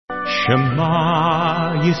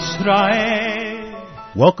Shema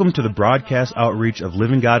Yisrael. Welcome to the broadcast outreach of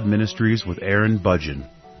Living God Ministries with Aaron Budgeon.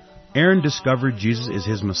 Aaron discovered Jesus is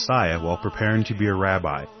his Messiah while preparing to be a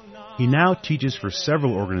rabbi. He now teaches for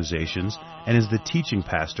several organizations and is the teaching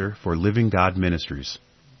pastor for Living God Ministries.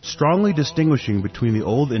 Strongly distinguishing between the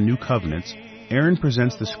Old and New Covenants, Aaron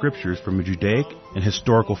presents the Scriptures from a Judaic and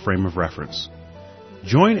historical frame of reference.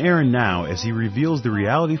 Join Aaron now as he reveals the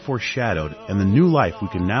reality foreshadowed and the new life we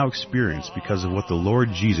can now experience because of what the Lord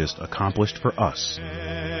Jesus accomplished for us.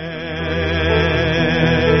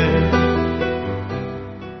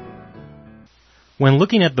 When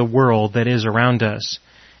looking at the world that is around us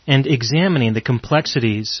and examining the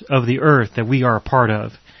complexities of the earth that we are a part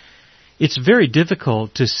of, it's very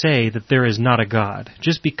difficult to say that there is not a God,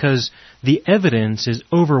 just because the evidence is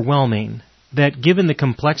overwhelming that given the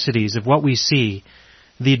complexities of what we see,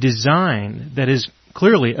 the design that is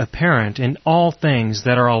clearly apparent in all things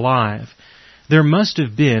that are alive, there must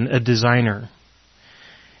have been a designer.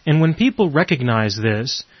 And when people recognize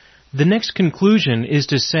this, the next conclusion is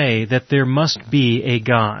to say that there must be a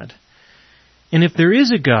God. And if there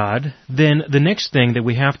is a God, then the next thing that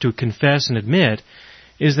we have to confess and admit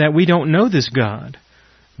is that we don't know this God,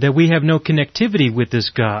 that we have no connectivity with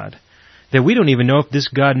this God, that we don't even know if this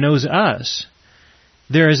God knows us.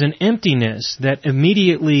 There is an emptiness that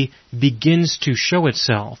immediately begins to show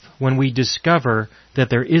itself when we discover that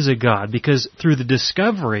there is a God, because through the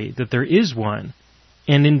discovery that there is one,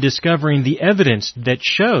 and in discovering the evidence that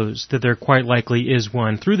shows that there quite likely is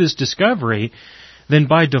one, through this discovery, then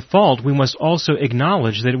by default we must also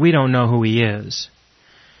acknowledge that we don't know who He is.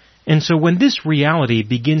 And so when this reality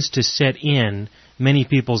begins to set in many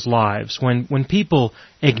people's lives, when people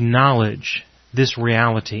acknowledge this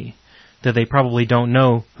reality, that they probably don't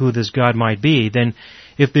know who this God might be, then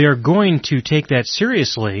if they are going to take that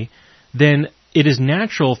seriously, then it is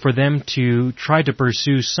natural for them to try to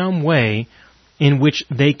pursue some way in which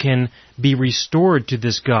they can be restored to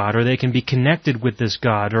this God, or they can be connected with this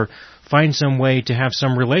God, or find some way to have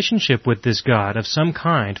some relationship with this God of some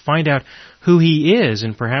kind, find out who He is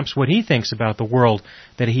and perhaps what He thinks about the world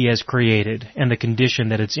that He has created and the condition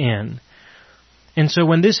that it's in. And so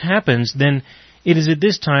when this happens, then it is at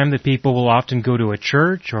this time that people will often go to a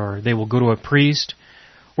church, or they will go to a priest,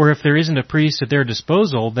 or if there isn't a priest at their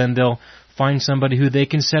disposal, then they'll find somebody who they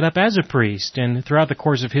can set up as a priest. And throughout the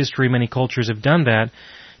course of history, many cultures have done that.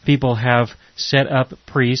 People have set up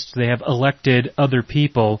priests, they have elected other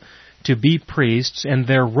people to be priests, and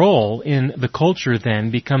their role in the culture then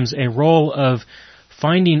becomes a role of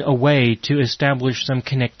finding a way to establish some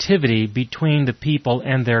connectivity between the people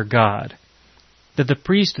and their God. That the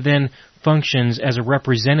priest then functions as a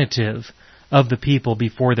representative of the people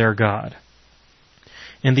before their God.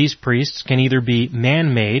 And these priests can either be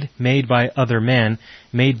man-made, made by other men,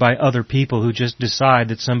 made by other people who just decide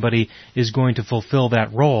that somebody is going to fulfill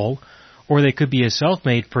that role, or they could be a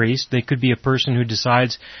self-made priest. They could be a person who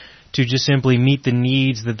decides to just simply meet the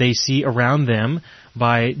needs that they see around them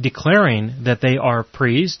by declaring that they are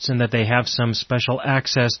priests and that they have some special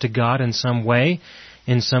access to God in some way,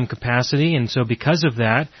 in some capacity, and so because of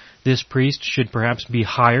that, this priest should perhaps be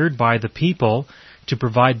hired by the people to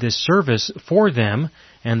provide this service for them,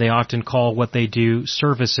 and they often call what they do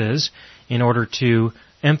services in order to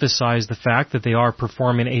emphasize the fact that they are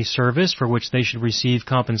performing a service for which they should receive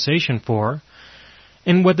compensation for.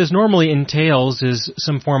 And what this normally entails is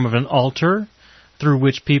some form of an altar through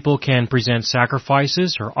which people can present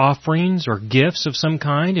sacrifices or offerings or gifts of some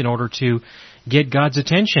kind in order to get God's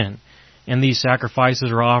attention. And these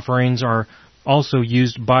sacrifices or offerings are also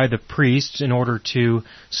used by the priests in order to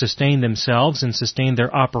sustain themselves and sustain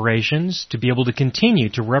their operations, to be able to continue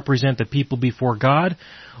to represent the people before God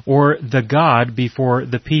or the God before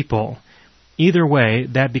the people. Either way,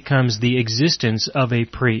 that becomes the existence of a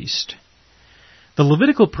priest. The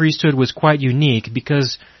Levitical priesthood was quite unique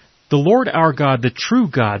because the Lord our God, the true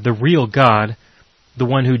God, the real God, the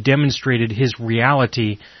one who demonstrated His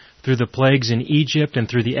reality through the plagues in Egypt and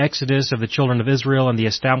through the exodus of the children of Israel and the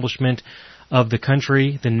establishment of the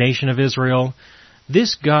country, the nation of Israel,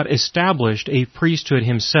 this God established a priesthood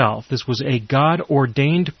Himself. This was a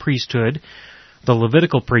God-ordained priesthood, the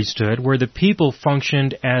Levitical priesthood, where the people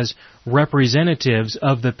functioned as representatives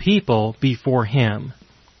of the people before Him.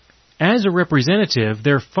 As a representative,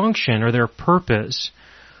 their function or their purpose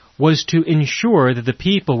was to ensure that the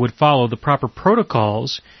people would follow the proper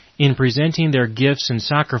protocols in presenting their gifts and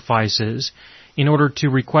sacrifices in order to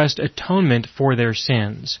request atonement for their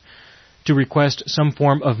sins, to request some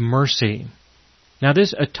form of mercy. Now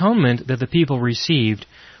this atonement that the people received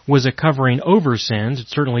was a covering over sins. It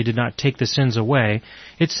certainly did not take the sins away.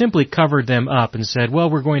 It simply covered them up and said, well,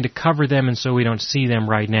 we're going to cover them and so we don't see them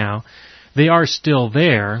right now. They are still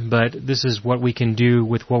there, but this is what we can do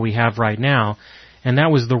with what we have right now. And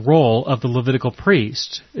that was the role of the Levitical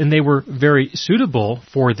priest. And they were very suitable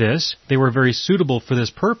for this. They were very suitable for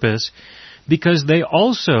this purpose because they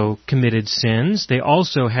also committed sins. They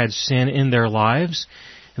also had sin in their lives.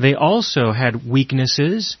 They also had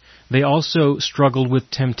weaknesses. They also struggled with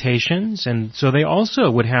temptations, and so they also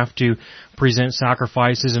would have to present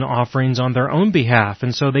sacrifices and offerings on their own behalf.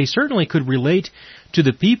 And so they certainly could relate to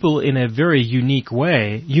the people in a very unique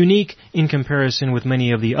way, unique in comparison with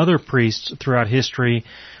many of the other priests throughout history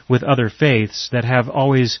with other faiths that have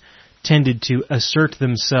always tended to assert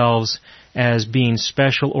themselves as being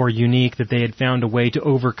special or unique, that they had found a way to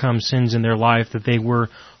overcome sins in their life, that they were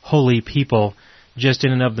holy people just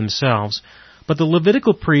in and of themselves. But the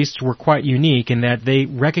Levitical priests were quite unique in that they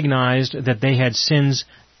recognized that they had sins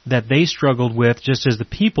that they struggled with just as the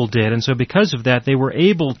people did, and so because of that they were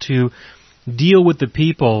able to deal with the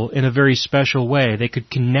people in a very special way. They could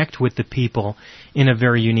connect with the people in a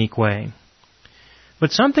very unique way.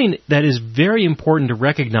 But something that is very important to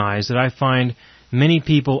recognize that I find many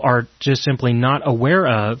people are just simply not aware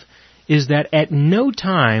of is that at no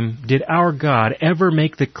time did our God ever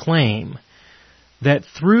make the claim that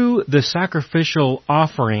through the sacrificial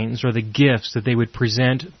offerings or the gifts that they would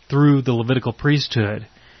present through the Levitical priesthood,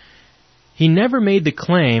 He never made the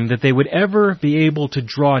claim that they would ever be able to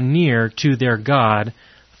draw near to their God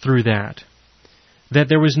through that. That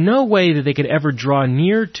there was no way that they could ever draw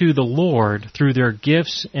near to the Lord through their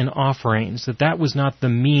gifts and offerings, that was not the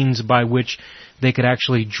means by which they could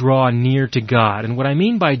actually draw near to God. And what I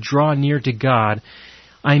mean by draw near to God,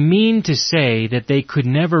 I mean to say that they could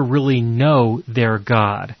never really know their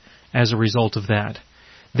God as a result of that.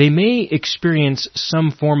 They may experience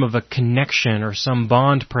some form of a connection or some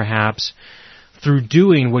bond perhaps through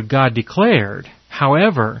doing what God declared.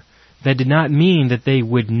 However, that did not mean that they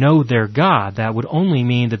would know their God. That would only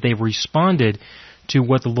mean that they responded to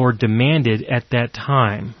what the Lord demanded at that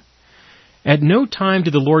time. At no time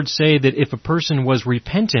did the Lord say that if a person was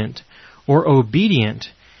repentant or obedient,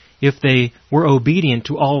 if they were obedient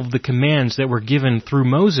to all of the commands that were given through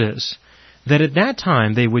Moses, that at that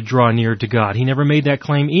time they would draw near to God. He never made that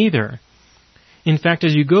claim either. In fact,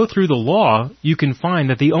 as you go through the law, you can find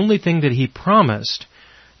that the only thing that He promised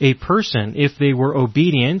a person, if they were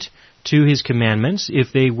obedient to His commandments,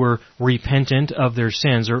 if they were repentant of their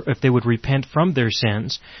sins, or if they would repent from their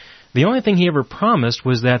sins, the only thing He ever promised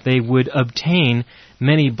was that they would obtain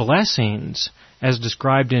many blessings, as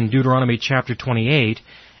described in Deuteronomy chapter 28,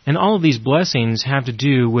 and all of these blessings have to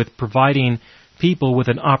do with providing people with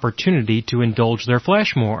an opportunity to indulge their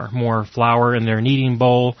flesh more flour in their kneading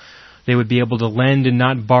bowl. They would be able to lend and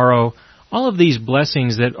not borrow. All of these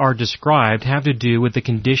blessings that are described have to do with the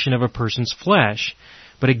condition of a person's flesh.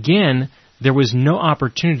 But again, there was no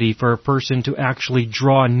opportunity for a person to actually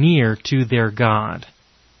draw near to their God.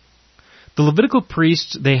 The Levitical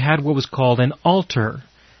priests, they had what was called an altar.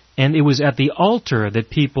 And it was at the altar that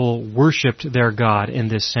people worshipped their God in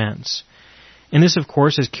this sense. And this, of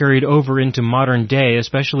course, is carried over into modern day,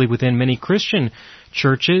 especially within many Christian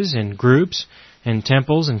churches and groups and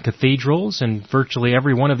temples and cathedrals, and virtually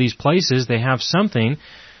every one of these places, they have something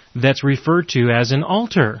that's referred to as an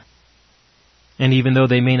altar. And even though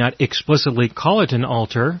they may not explicitly call it an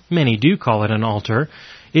altar, many do call it an altar,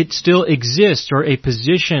 it still exists, or a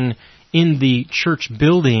position in the church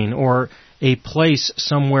building, or a place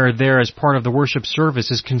somewhere there as part of the worship service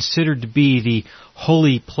is considered to be the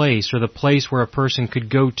holy place, or the place where a person could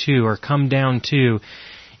go to or come down to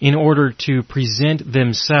in order to present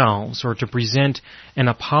themselves, or to present an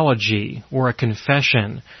apology or a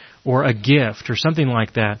confession or a gift or something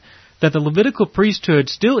like that. That the Levitical priesthood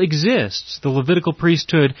still exists. The Levitical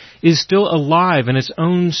priesthood is still alive in its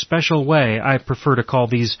own special way. I prefer to call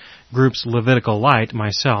these groups Levitical light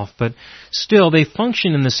myself, but still they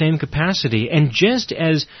function in the same capacity. And just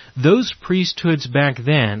as those priesthoods back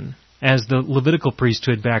then, as the Levitical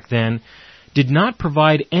priesthood back then, did not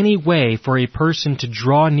provide any way for a person to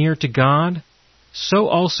draw near to God, so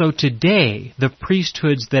also today, the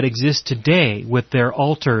priesthoods that exist today with their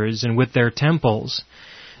altars and with their temples,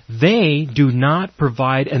 they do not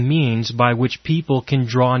provide a means by which people can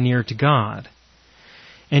draw near to God.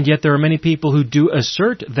 And yet there are many people who do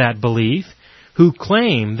assert that belief, who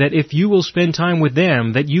claim that if you will spend time with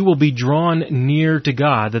them, that you will be drawn near to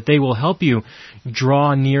God, that they will help you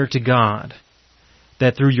draw near to God.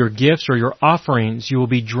 That through your gifts or your offerings you will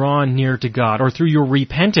be drawn near to God, or through your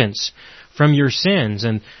repentance from your sins,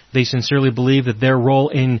 and they sincerely believe that their role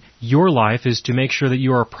in your life is to make sure that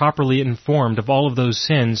you are properly informed of all of those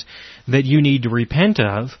sins that you need to repent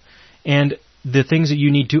of, and the things that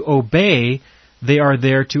you need to obey. They are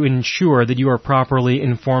there to ensure that you are properly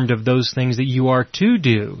informed of those things that you are to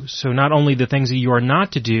do. So not only the things that you are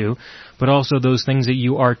not to do, but also those things that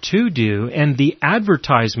you are to do. And the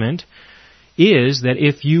advertisement is that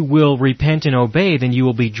if you will repent and obey, then you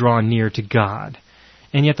will be drawn near to God.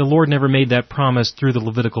 And yet the Lord never made that promise through the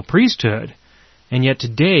Levitical priesthood. And yet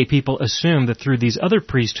today people assume that through these other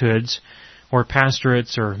priesthoods, or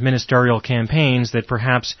pastorates, or ministerial campaigns, that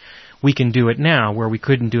perhaps we can do it now where we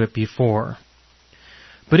couldn't do it before.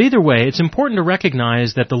 But either way, it's important to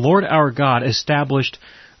recognize that the Lord our God established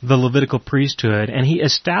the Levitical priesthood, and He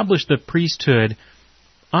established the priesthood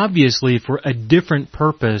obviously for a different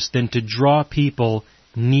purpose than to draw people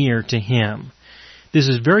near to Him. This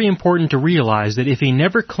is very important to realize, that if He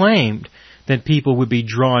never claimed that people would be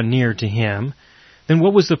drawn near to Him, then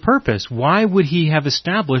what was the purpose? Why would He have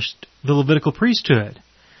established the Levitical priesthood?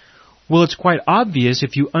 Well, it's quite obvious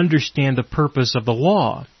if you understand the purpose of the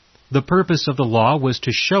law. The purpose of the law was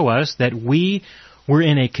to show us that we were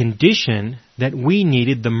in a condition that we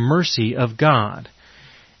needed the mercy of God.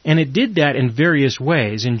 And it did that in various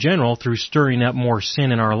ways, in general through stirring up more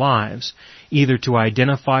sin in our lives, either to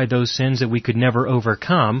identify those sins that we could never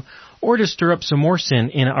overcome, or to stir up some more sin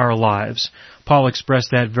in our lives. Paul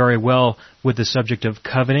expressed that very well with the subject of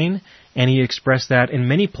coveting, and he expressed that in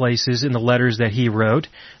many places in the letters that he wrote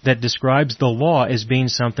that describes the law as being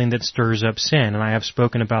something that stirs up sin. And I have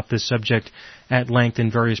spoken about this subject at length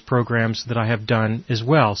in various programs that I have done as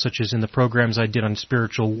well, such as in the programs I did on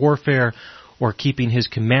spiritual warfare, or keeping His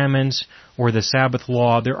commandments, or the Sabbath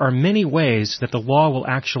law. There are many ways that the law will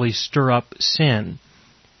actually stir up sin.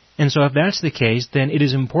 And so if that's the case, then it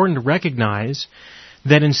is important to recognize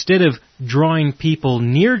that instead of drawing people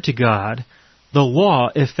near to God, the law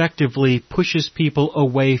effectively pushes people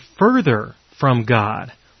away further from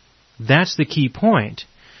God. That's the key point.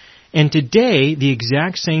 And today, the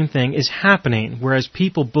exact same thing is happening, whereas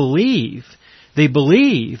people believe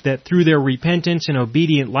that through their repentance and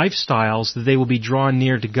obedient lifestyles that they will be drawn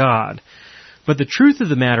near to God. But the truth of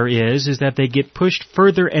the matter is that they get pushed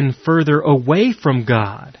further and further away from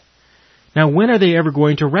God. Now, when are they ever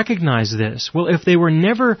going to recognize this? Well, if they were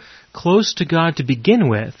never close to God to begin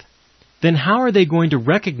with, then how are they going to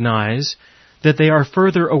recognize that they are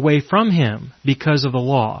further away from Him because of the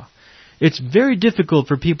law? It's very difficult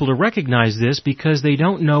for people to recognize this because they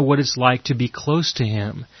don't know what it's like to be close to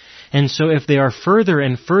Him. And so if they are further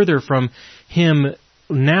and further from Him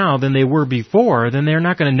now than they were before, then they're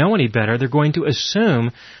not going to know any better. They're going to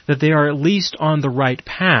assume that they are at least on the right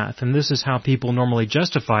path. And this is how people normally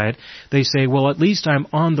justify it. They say, well, at least I'm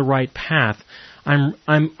on the right path. I'm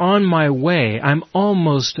on my way. I'm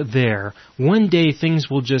almost there. One day things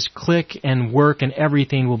will just click and work and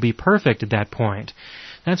everything will be perfect at that point.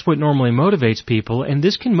 That's what normally motivates people, and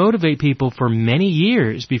this can motivate people for many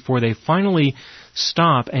years before they finally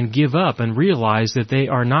stop and give up and realize that they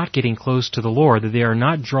are not getting close to the Lord, that they are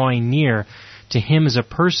not drawing near to Him as a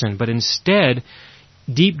person, but instead,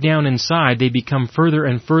 deep down inside, they become further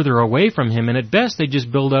and further away from Him, and at best they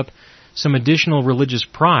just build up some additional religious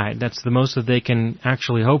pride. That's the most that they can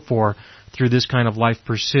actually hope for through this kind of life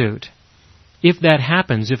pursuit. If that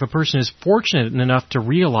happens, if a person is fortunate enough to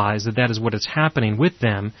realize that that is what is happening with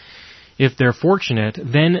them, if they're fortunate,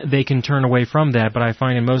 then they can turn away from that. But I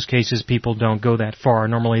find in most cases people don't go that far.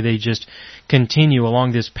 Normally they just continue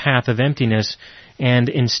along this path of emptiness, and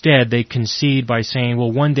instead they concede by saying,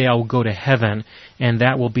 well, one day I will go to heaven, and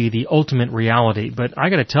that will be the ultimate reality. But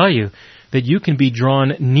I got to tell you that you can be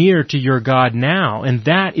drawn near to your God now, and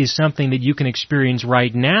that is something that you can experience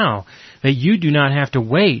right now, that you do not have to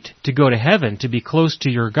wait to go to heaven to be close to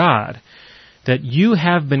your God, that you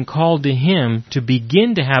have been called to Him to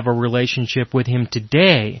begin to have a relationship with Him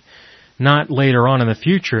today, not later on in the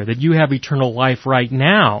future, that you have eternal life right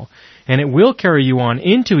now, and it will carry you on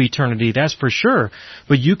into eternity, that's for sure,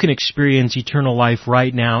 but you can experience eternal life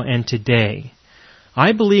right now and today.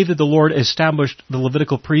 I believe that the Lord established the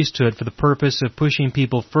Levitical priesthood for the purpose of pushing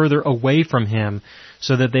people further away from Him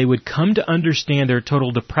so that they would come to understand their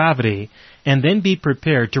total depravity and then be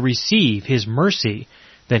prepared to receive His mercy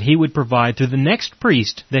that He would provide through the next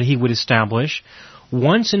priest that He would establish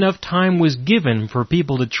once enough time was given for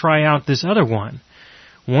people to try out this other one.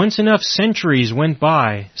 Once enough centuries went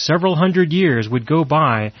by, several hundred years would go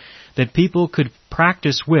by, that people could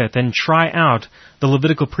practice with and try out the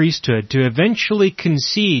Levitical priesthood to eventually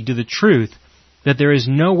concede to the truth that there is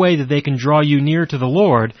no way that they can draw you near to the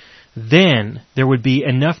Lord, then there would be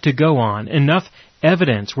enough to go on, enough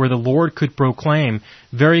evidence where the Lord could proclaim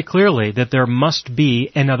very clearly that there must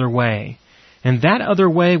be another way. And that other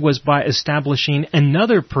way was by establishing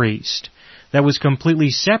another priest that was completely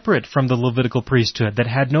separate from the Levitical priesthood, that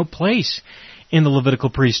had no place in the Levitical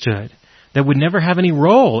priesthood, that would never have any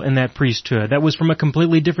role in that priesthood, that was from a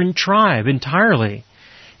completely different tribe entirely.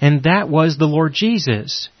 And that was the Lord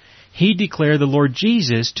Jesus. He declared the Lord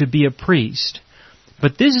Jesus to be a priest.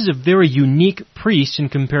 But this is a very unique priest in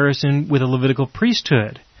comparison with a Levitical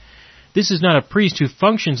priesthood. This is not a priest who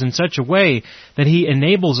functions in such a way that he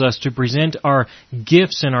enables us to present our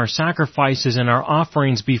gifts and our sacrifices and our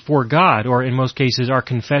offerings before God, or in most cases our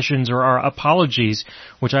confessions or our apologies,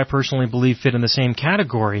 which I personally believe fit in the same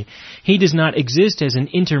category. He does not exist as an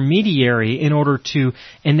intermediary in order to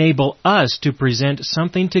enable us to present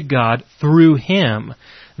something to God through him.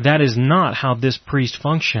 That is not how this priest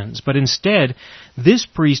functions. But instead, this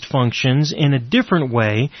priest functions in a different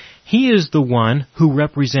way. He is the one who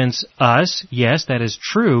represents us. Yes, that is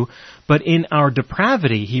true. But in our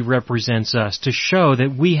depravity, he represents us to show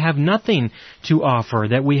that we have nothing to offer,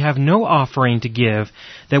 that we have no offering to give,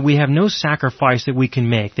 that we have no sacrifice that we can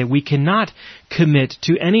make, that we cannot commit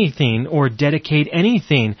to anything or dedicate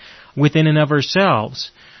anything within and of ourselves.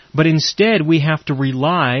 But instead, we have to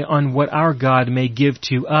rely on what our God may give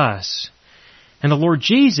to us. And the Lord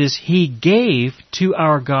Jesus, He gave to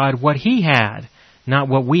our God what He had. Not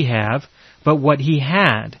what we have, but what He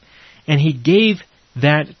had. And He gave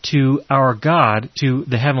that to our God, to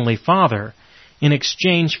the Heavenly Father, in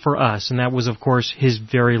exchange for us. And that was, of course, His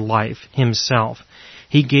very life, Himself.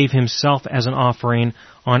 He gave Himself as an offering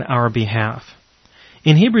on our behalf.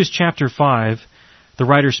 In Hebrews chapter 5, the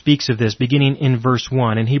writer speaks of this beginning in verse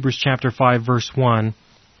 1. In Hebrews chapter 5, verse 1,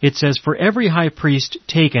 it says, "For every high priest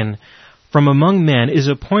taken from among men is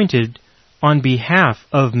appointed on behalf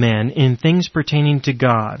of men in things pertaining to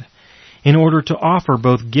God, in order to offer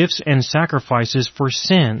both gifts and sacrifices for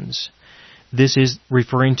sins." This is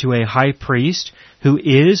referring to a high priest who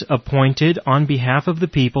is appointed on behalf of the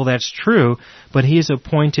people, that's true, but he is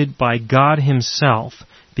appointed by God Himself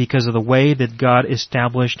because of the way that God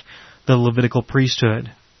established the Levitical priesthood.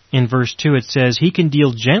 In verse 2 it says, "He can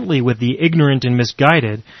deal gently with the ignorant and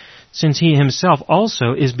misguided, since He Himself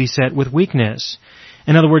also is beset with weakness."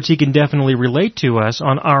 In other words, He can definitely relate to us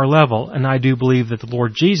on our level, and I do believe that the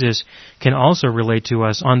Lord Jesus can also relate to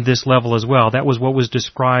us on this level as well. That was what was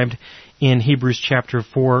described in Hebrews chapter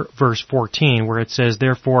 4, verse 14, where it says,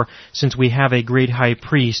 "Therefore, since we have a great high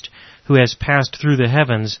priest who has passed through the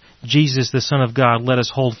heavens, Jesus the Son of God, let us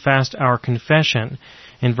hold fast our confession."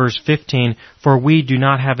 In verse 15, "For we do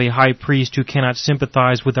not have a high priest who cannot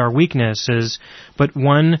sympathize with our weaknesses, but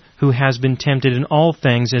one who has been tempted in all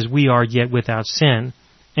things as we are, yet without sin."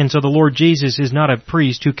 And so the Lord Jesus is not a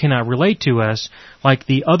priest who cannot relate to us like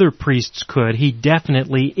the other priests could. He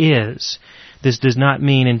definitely is. This does not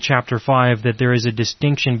mean in chapter 5 that there is a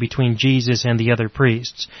distinction between Jesus and the other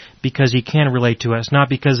priests, because He can relate to us, not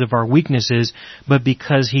because of our weaknesses, but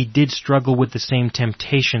because He did struggle with the same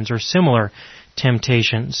temptations or similar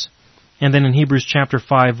temptations. And then in Hebrews chapter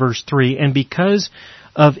 5 verse 3, "And because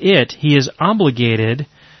of it He is obligated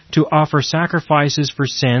to offer sacrifices for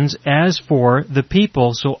sins as for the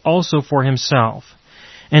people, so also for Himself.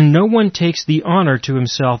 And no one takes the honor to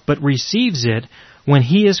himself, but receives it when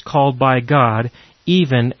he is called by God,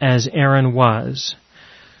 even as Aaron was."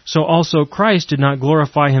 So also Christ did not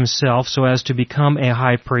glorify Himself so as to become a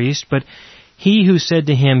high priest, but He who said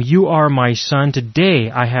to Him, "You are my Son,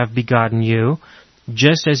 today I have begotten you,"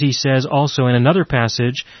 just as He says also in another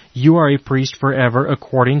passage, "You are a priest forever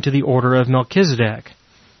according to the order of Melchizedek."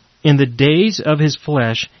 In the days of His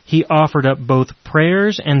flesh, He offered up both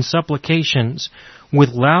prayers and supplications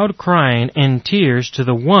with loud crying and tears to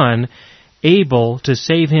the One able to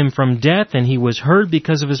save Him from death, and He was heard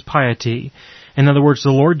because of His piety. In other words,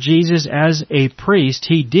 the Lord Jesus, as a priest,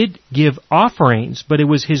 He did give offerings, but it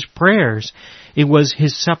was His prayers, it was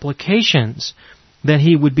His supplications that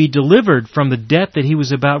He would be delivered from the death that He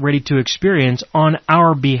was about ready to experience on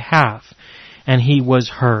our behalf. And He was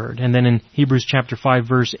heard. And then in Hebrews chapter 5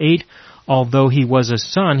 verse 8, "Although He was a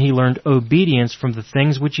son, He learned obedience from the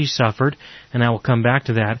things which He suffered," and I will come back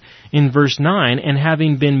to that. In verse 9, "And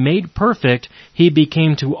having been made perfect, He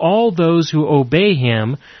became to all those who obey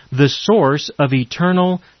Him the source of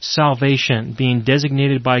eternal salvation," being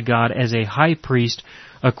designated by God as a high priest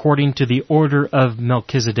according to the order of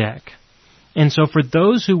Melchizedek. And so for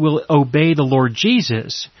those who will obey the Lord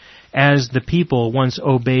Jesus, as the people once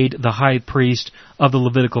obeyed the high priest of the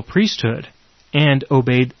Levitical priesthood, and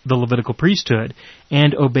obeyed the Levitical priesthood,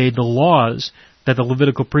 and obeyed the laws that the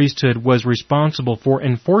Levitical priesthood was responsible for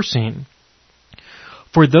enforcing,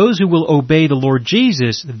 For those who will obey the Lord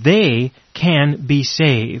Jesus, they can be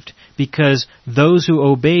saved, because those who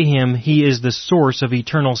obey Him, He is the source of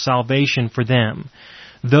eternal salvation for them.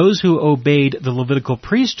 Those who obeyed the Levitical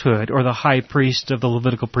priesthood, or the high priest of the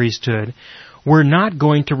Levitical priesthood, were not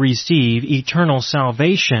going to receive eternal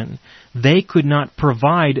salvation. They could not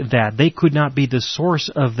provide that. They could not be the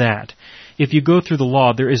source of that. If you go through the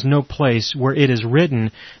law, there is no place where it is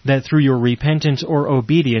written that through your repentance or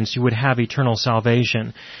obedience you would have eternal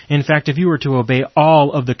salvation. In fact, if you were to obey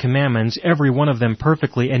all of the commandments, every one of them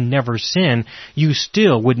perfectly, and never sin, you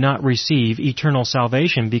still would not receive eternal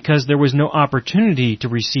salvation, because there was no opportunity to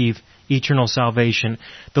receive eternal salvation.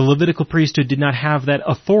 The Levitical priesthood did not have that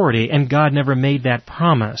authority, and God never made that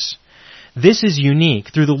promise. This is unique.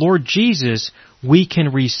 Through the Lord Jesus, we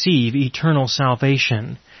can receive eternal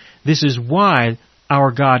salvation. This is why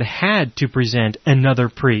our God had to present another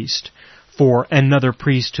priest for another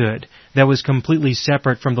priesthood that was completely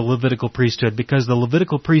separate from the Levitical priesthood, because the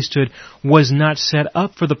Levitical priesthood was not set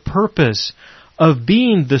up for the purpose of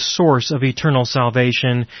being the source of eternal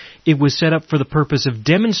salvation. It was set up for the purpose of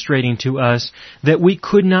demonstrating to us that we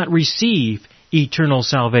could not receive eternal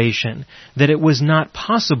salvation, that it was not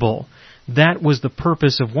possible. That was the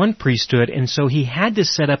purpose of one priesthood, and so He had to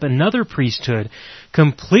set up another priesthood,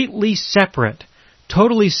 completely separate,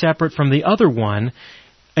 totally separate from the other one,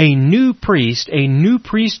 a new priest, a new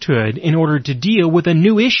priesthood, in order to deal with a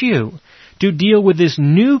new issue, to deal with this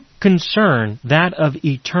new concern, that of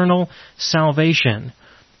eternal salvation.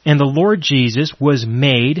 And the Lord Jesus was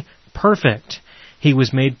made perfect. He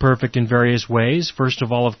was made perfect in various ways. First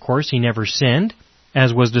of all, of course, He never sinned,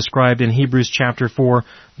 as was described in Hebrews chapter 4,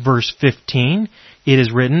 verse 15. It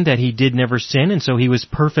is written that He did never sin, and so He was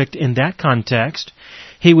perfect in that context.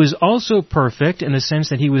 He was also perfect in the sense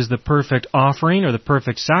that He was the perfect offering, or the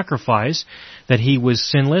perfect sacrifice, that He was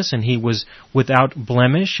sinless and He was without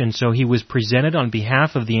blemish, and so He was presented on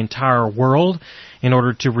behalf of the entire world in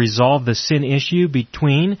order to resolve the sin issue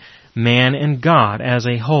between man and God as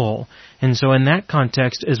a whole. And so in that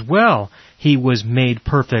context as well, He was made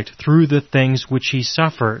perfect through the things which He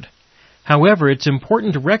suffered. However, it's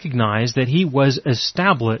important to recognize that He was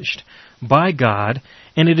established by God,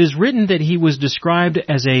 and it is written that He was described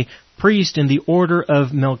as a priest in the order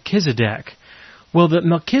of Melchizedek. Well, the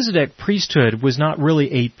Melchizedek priesthood was not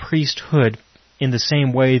really a priesthood in the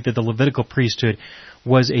same way that the Levitical priesthood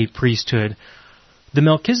was a priesthood. The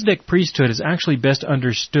Melchizedek priesthood is actually best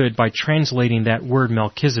understood by translating that word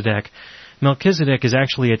Melchizedek. Melchizedek is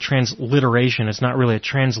actually a transliteration. It's not really a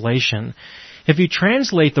translation. If you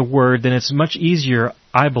translate the word, then it's much easier,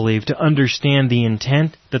 I believe, to understand the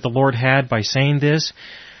intent that the Lord had by saying this.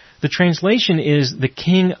 The translation is the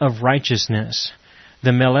King of Righteousness,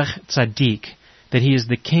 the Melech Tzaddik, that He is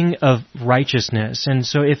the King of Righteousness. And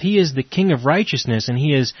so if He is the King of Righteousness, and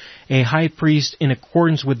He is a high priest in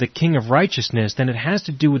accordance with the King of Righteousness, then it has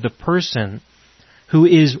to do with the person who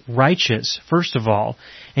is righteous, first of all,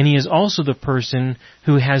 and He is also the person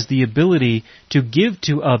who has the ability to give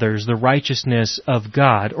to others the righteousness of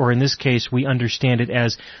God, or in this case we understand it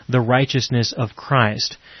as the righteousness of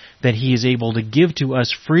Christ, that He is able to give to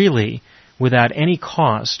us freely without any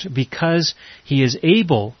cost, because He is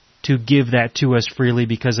able to give that to us freely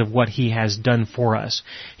because of what He has done for us.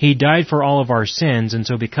 He died for all of our sins, and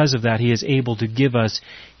so because of that, He is able to give us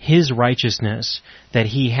His righteousness that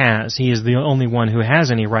He has. He is the only one who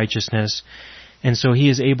has any righteousness, and so He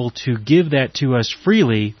is able to give that to us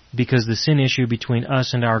freely because the sin issue between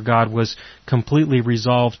us and our God was completely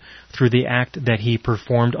resolved through the act that He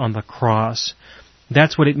performed on the cross.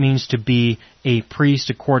 That's what it means to be a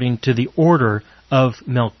priest according to the order of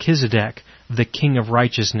Melchizedek, the King of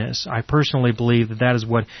Righteousness. I personally believe that that is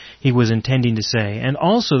what He was intending to say. And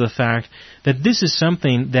also the fact that this is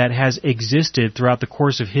something that has existed throughout the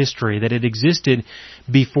course of history, that it existed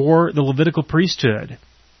before the Levitical priesthood.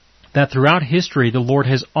 That throughout history the Lord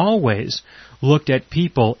has always looked at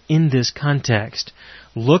people in this context,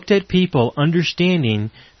 looked at people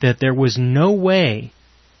understanding that there was no way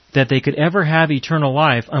that they could ever have eternal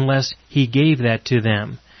life unless He gave that to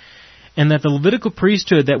them. And that the Levitical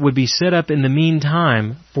priesthood that would be set up in the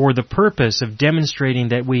meantime for the purpose of demonstrating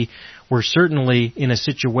that we were certainly in a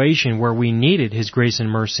situation where we needed His grace and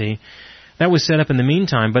mercy, that was set up in the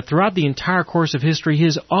meantime. But throughout the entire course of history, He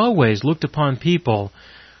has always looked upon people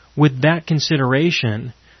with that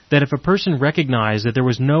consideration, that if a person recognized that there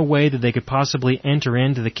was no way that they could possibly enter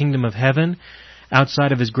into the kingdom of heaven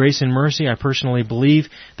outside of His grace and mercy, I personally believe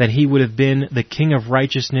that He would have been the King of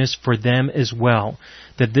righteousness for them as well.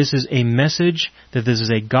 That this is a message, that this is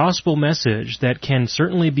a gospel message that can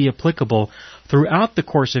certainly be applicable throughout the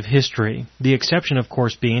course of history. The exception, of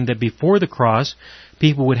course, being that before the cross,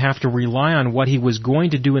 people would have to rely on what He was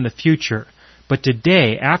going to do in the future. But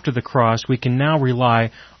today, after the cross, we can now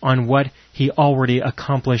rely on what He already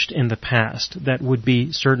accomplished in the past. That would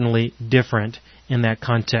be certainly different in that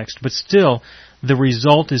context. But still, the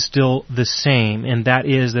result is still the same, and that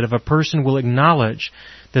is that if a person will acknowledge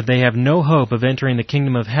that they have no hope of entering the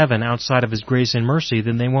kingdom of heaven outside of His grace and mercy,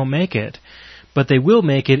 then they won't make it. But they will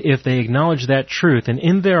make it if they acknowledge that truth, and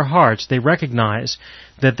in their hearts they recognize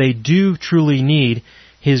that they do truly need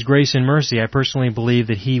His grace and mercy. I personally believe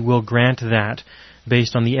that He will grant that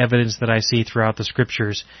based on the evidence that I see throughout the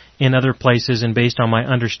Scriptures in other places and based on my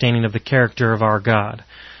understanding of the character of our God.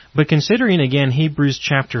 But considering again Hebrews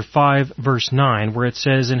chapter 5 verse 9, where it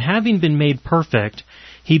says, "And having been made perfect,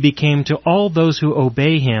 He became to all those who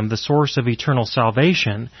obey Him the source of eternal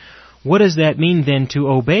salvation." What does that mean then to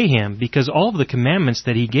obey Him? Because all of the commandments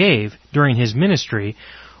that He gave during His ministry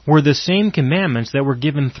were the same commandments that were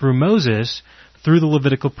given through Moses through the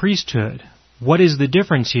Levitical priesthood. What is the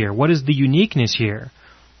difference here? What is the uniqueness here?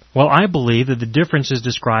 Well, I believe that the difference is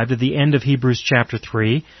described at the end of Hebrews chapter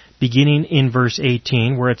 3, beginning in verse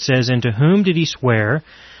 18, where it says, "And to whom did He swear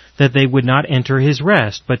that they would not enter His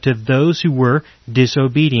rest, but to those who were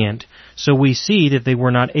disobedient?" So we see that they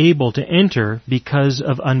were not able to enter because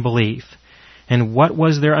of unbelief. And what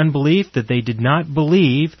was their unbelief? That they did not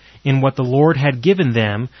believe in what the Lord had given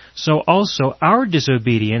them. So also our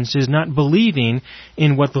disobedience is not believing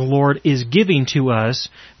in what the Lord is giving to us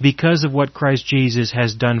because of what Christ Jesus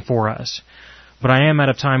has done for us. But I am out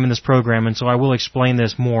of time in this program, and so I will explain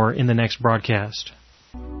this more in the next broadcast.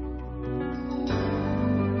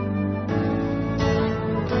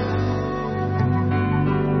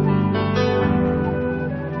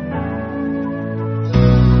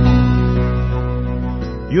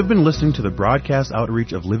 You have been listening to the broadcast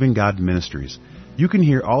outreach of Living God Ministries. You can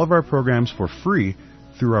hear all of our programs for free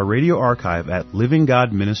through our radio archive at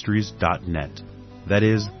livinggodministries.net. That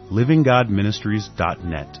is,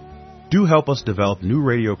 livinggodministries.net. Do help us develop new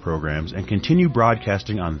radio programs and continue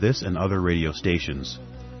broadcasting on this and other radio stations.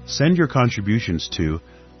 Send your contributions to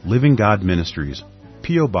Living God Ministries,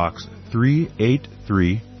 P.O. Box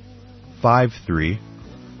 38353,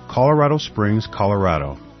 Colorado Springs,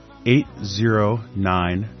 Colorado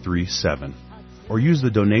 80937, or use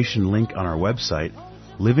the donation link on our website,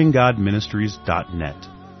 livinggodministries.net.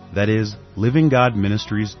 That is,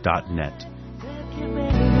 livinggodministries.net.